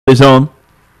is on.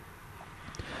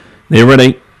 They're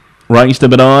ready. Race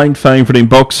number 9, favourite in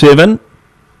box 7.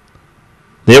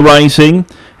 They're racing.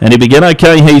 And he began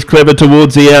okay, he's clever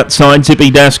towards the outside.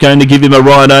 Zippy Dash going to give him a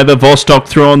ride over. Vostok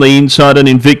through on the inside and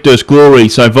Invictus Glory.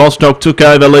 So Vostok took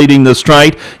over leading the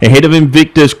straight. Ahead of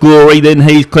Invictus Glory. Then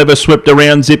he's clever swept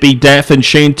around Zippy Daff and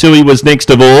Shantui was next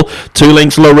of all. 2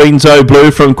 lengths Lorenzo Blue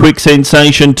from Quick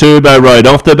Sensation Turbo Road.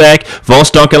 Off the back,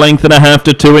 Vostok a length and a half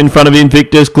to 2 in front of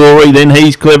Invictus Glory. Then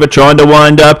he's clever trying to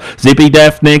wind up. Zippy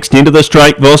Daff next into the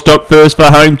straight. Vostok first for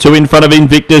home. 2 in front of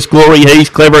Invictus Glory. He's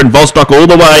clever and Vostok all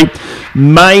the way.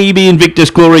 Maybe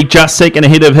Invictus Glory just second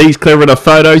ahead of He's Clever in a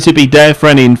photo. Zippy Daff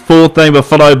ran in 4th. They were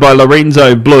followed by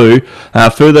Lorenzo Blue.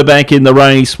 Further back in the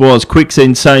race was Quick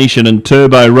Sensation and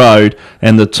Turbo Road,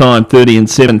 and the time 30 and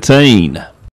 17.